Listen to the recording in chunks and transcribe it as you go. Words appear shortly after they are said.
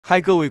嗨，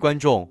各位观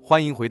众，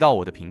欢迎回到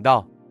我的频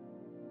道。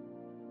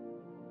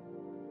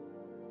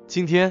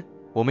今天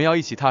我们要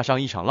一起踏上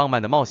一场浪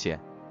漫的冒险，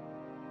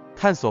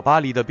探索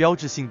巴黎的标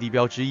志性地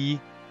标之一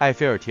——埃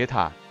菲尔铁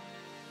塔。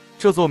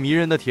这座迷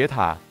人的铁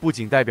塔不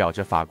仅代表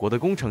着法国的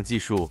工程技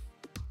术，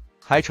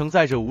还承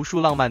载着无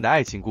数浪漫的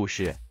爱情故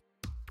事。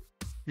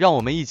让我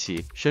们一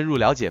起深入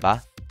了解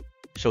吧。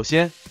首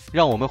先，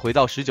让我们回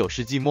到19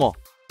世纪末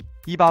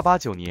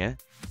，1889年，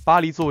巴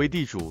黎作为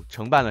地主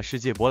承办了世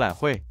界博览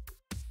会。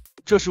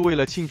这是为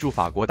了庆祝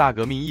法国大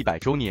革命100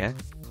周年，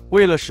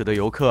为了使得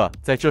游客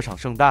在这场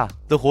盛大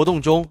的活动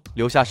中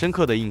留下深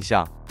刻的印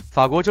象，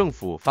法国政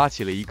府发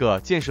起了一个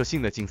建设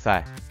性的竞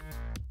赛，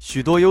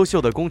许多优秀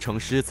的工程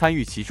师参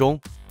与其中，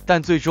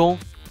但最终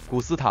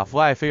古斯塔夫·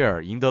艾菲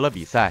尔赢得了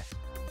比赛，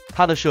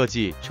他的设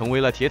计成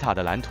为了铁塔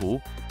的蓝图。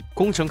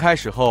工程开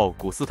始后，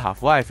古斯塔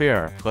夫·艾菲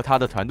尔和他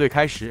的团队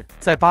开始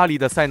在巴黎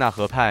的塞纳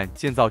河畔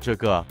建造这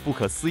个不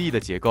可思议的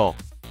结构。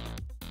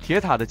铁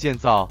塔的建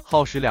造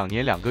耗时2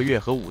年2个月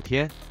和5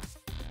天，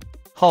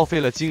耗费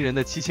了惊人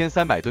的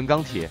7300吨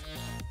钢铁。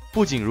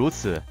不仅如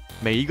此，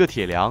每一个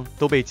铁梁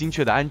都被精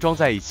确地安装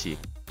在一起。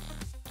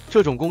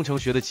这种工程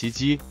学的奇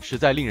迹实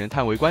在令人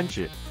叹为观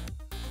止。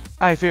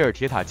埃菲尔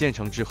铁塔建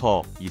成之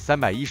后，以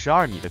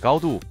312米的高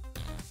度，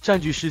占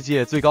据世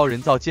界最高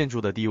人造建筑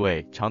的地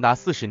位长达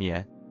40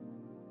年，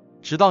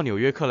直到纽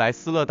约克莱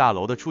斯勒大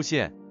楼的出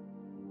现。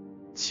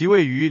其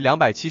位于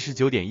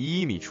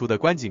279.11米处的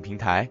观景平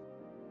台，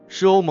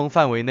是欧盟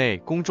范围内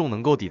公众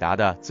能够抵达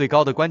的最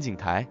高的观景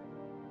台，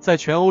在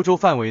全欧洲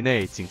范围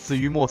内仅次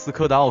于莫斯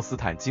科的奥斯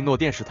坦金诺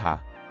电视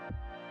塔。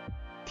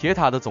铁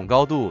塔的总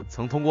高度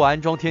曾通过安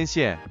装天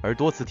线而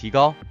多次提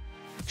高，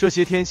这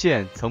些天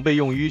线曾被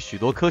用于许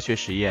多科学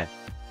实验，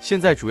现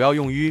在主要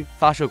用于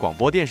发射广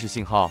播电视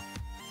信号。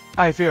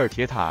埃菲尔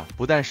铁塔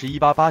不但是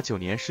1889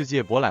年世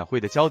界博览会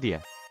的焦点，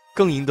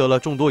更赢得了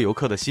众多游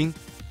客的心。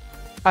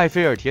埃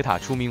菲尔铁塔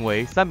出名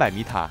为300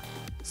米塔，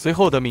随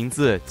后的名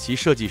字其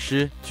设计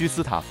师居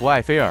斯塔夫·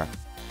艾菲尔。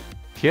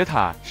铁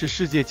塔是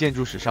世界建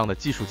筑史上的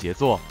技术杰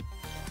作，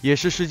也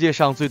是世界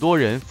上最多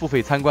人付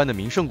费参观的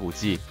名胜古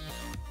迹。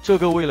这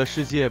个为了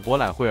世界博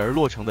览会而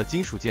落成的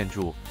金属建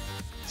筑，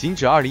仅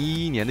指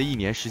2011年的1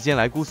年时间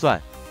来估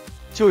算，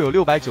就有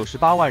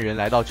698万人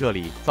来到这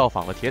里造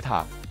访了铁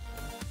塔，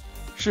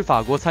是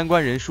法国参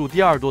观人数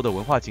第2多的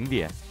文化景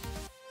点。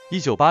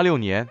1986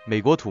年，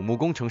美国土木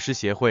工程师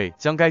协会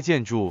将该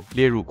建筑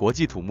列入国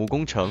际土木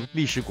工程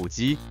历史古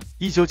迹。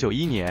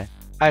1991年，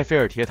埃菲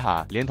尔铁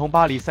塔连同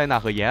巴黎塞纳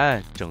河沿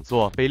岸整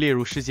座被列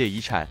入世界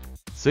遗产。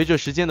随着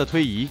时间的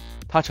推移，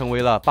它成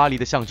为了巴黎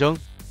的象征，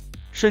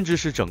甚至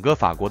是整个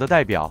法国的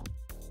代表。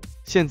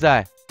现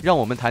在，让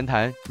我们谈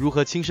谈如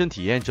何亲身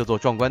体验这座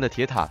壮观的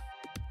铁塔。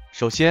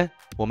首先，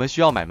我们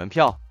需要买门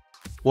票，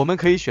我们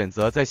可以选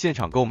择在现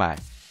场购买，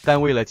但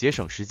为了节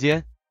省时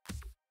间，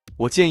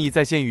我建议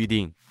在线预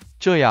订。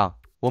这样，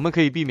我们可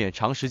以避免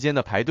长时间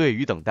的排队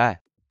与等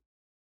待。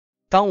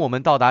当我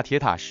们到达铁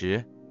塔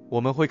时，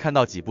我们会看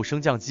到几部升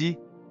降机，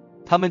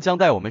它们将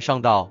带我们上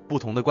到不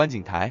同的观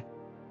景台。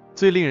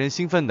最令人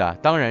兴奋的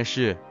当然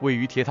是位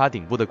于铁塔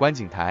顶部的观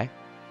景台。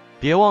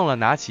别忘了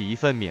拿起一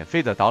份免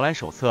费的导览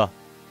手册，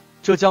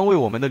这将为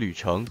我们的旅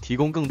程提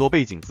供更多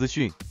背景资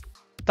讯。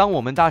当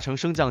我们搭乘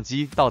升降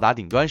机到达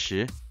顶端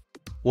时，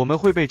我们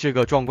会被这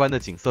个壮观的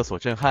景色所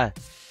震撼。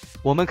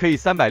我们可以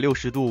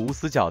360度无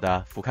死角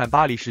地俯瞰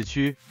巴黎市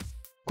区，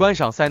观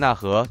赏塞纳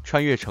河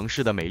穿越城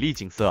市的美丽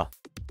景色。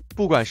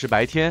不管是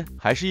白天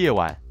还是夜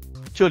晚，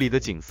这里的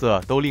景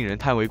色都令人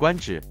叹为观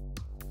止。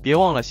别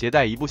忘了携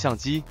带一部相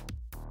机，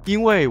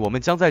因为我们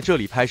将在这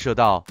里拍摄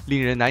到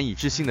令人难以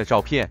置信的照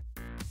片。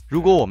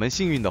如果我们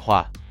幸运的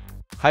话，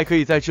还可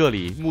以在这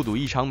里目睹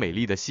一场美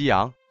丽的夕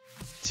阳。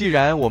既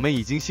然我们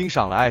已经欣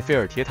赏了埃菲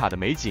尔铁塔的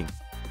美景，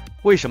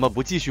为什么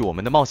不继续我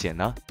们的冒险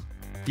呢？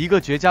一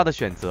个绝佳的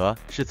选择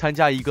是参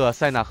加一个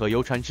塞纳河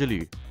游船之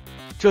旅，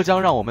这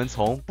将让我们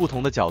从不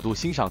同的角度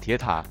欣赏铁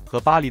塔和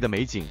巴黎的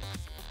美景。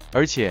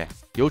而且，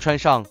游船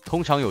上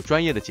通常有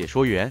专业的解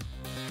说员，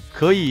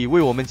可以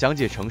为我们讲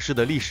解城市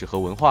的历史和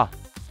文化。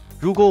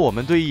如果我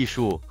们对艺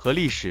术和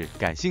历史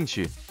感兴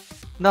趣，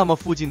那么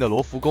附近的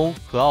罗浮宫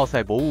和奥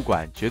赛博物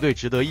馆绝对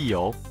值得一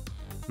游。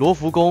罗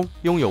浮宫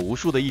拥有无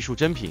数的艺术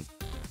珍品，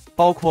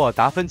包括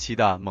达芬奇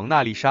的《蒙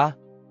娜丽莎》。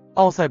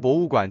奥赛博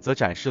物馆则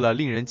展示了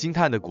令人惊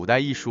叹的古代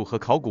艺术和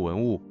考古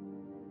文物。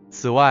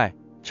此外，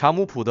查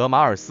姆普德马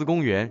尔斯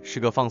公园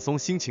是个放松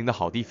心情的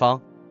好地方，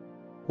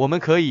我们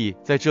可以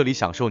在这里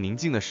享受宁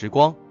静的时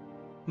光，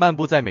漫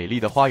步在美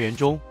丽的花园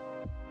中。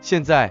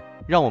现在，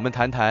让我们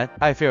谈谈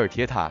埃菲尔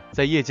铁塔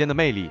在夜间的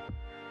魅力。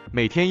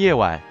每天夜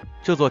晚，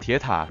这座铁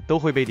塔都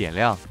会被点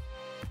亮，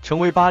成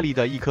为巴黎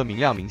的一颗明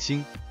亮明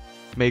星。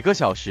每个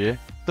小时，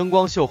灯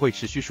光秀会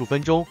持续数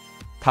分钟。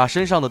塔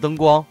身上的灯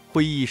光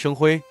会熠熠生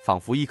辉，仿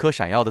佛一颗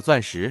闪耀的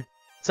钻石。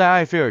在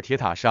埃菲尔铁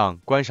塔上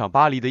观赏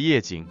巴黎的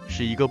夜景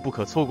是一个不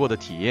可错过的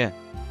体验。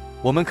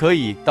我们可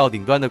以到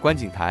顶端的观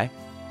景台，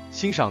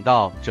欣赏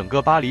到整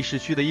个巴黎市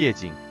区的夜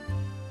景。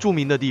著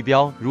名的地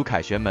标如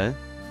凯旋门、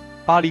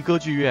巴黎歌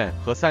剧院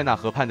和塞纳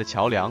河畔的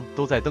桥梁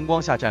都在灯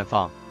光下绽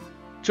放，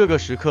这个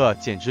时刻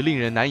简直令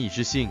人难以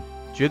置信，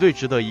绝对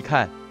值得一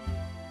看。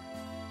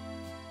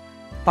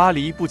巴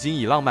黎不仅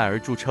以浪漫而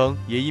著称，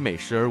也以美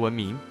食而闻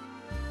名。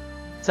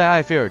在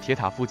埃菲尔铁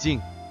塔附近，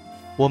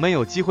我们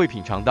有机会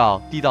品尝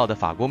到地道的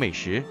法国美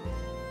食。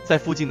在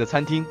附近的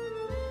餐厅，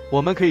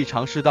我们可以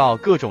尝试到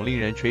各种令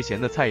人垂涎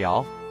的菜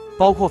肴，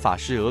包括法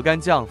式鹅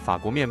肝酱、法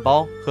国面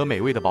包和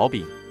美味的薄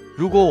饼。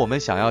如果我们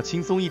想要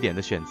轻松一点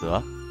的选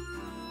择，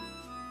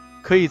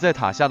可以在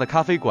塔下的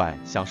咖啡馆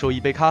享受一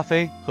杯咖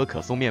啡和可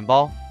颂面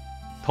包，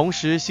同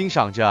时欣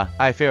赏着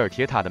埃菲尔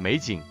铁塔的美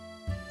景。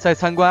在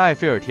参观埃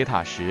菲尔铁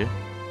塔时，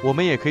我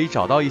们也可以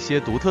找到一些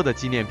独特的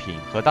纪念品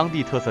和当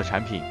地特色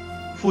产品。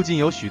附近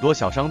有许多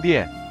小商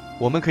店，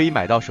我们可以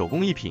买到手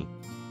工艺品、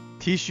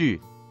T 恤、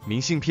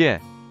明信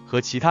片和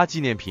其他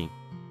纪念品。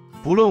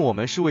不论我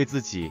们是为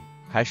自己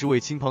还是为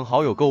亲朋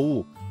好友购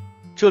物，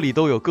这里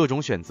都有各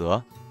种选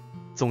择。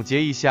总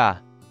结一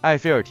下，埃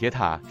菲尔铁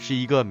塔是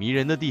一个迷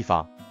人的地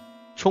方，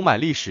充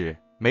满历史、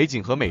美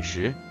景和美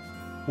食。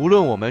无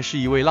论我们是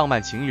一位浪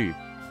漫情侣、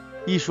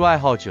艺术爱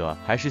好者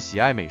还是喜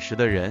爱美食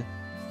的人，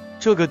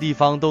这个地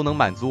方都能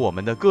满足我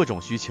们的各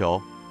种需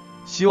求。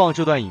希望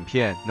这段影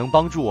片能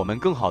帮助我们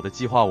更好地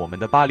计划我们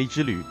的巴黎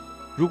之旅。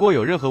如果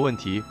有任何问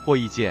题或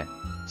意见，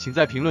请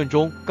在评论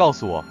中告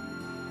诉我。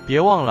别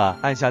忘了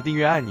按下订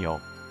阅按钮，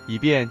以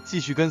便继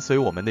续跟随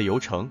我们的游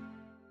程。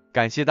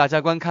感谢大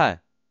家观看，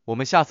我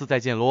们下次再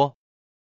见咯。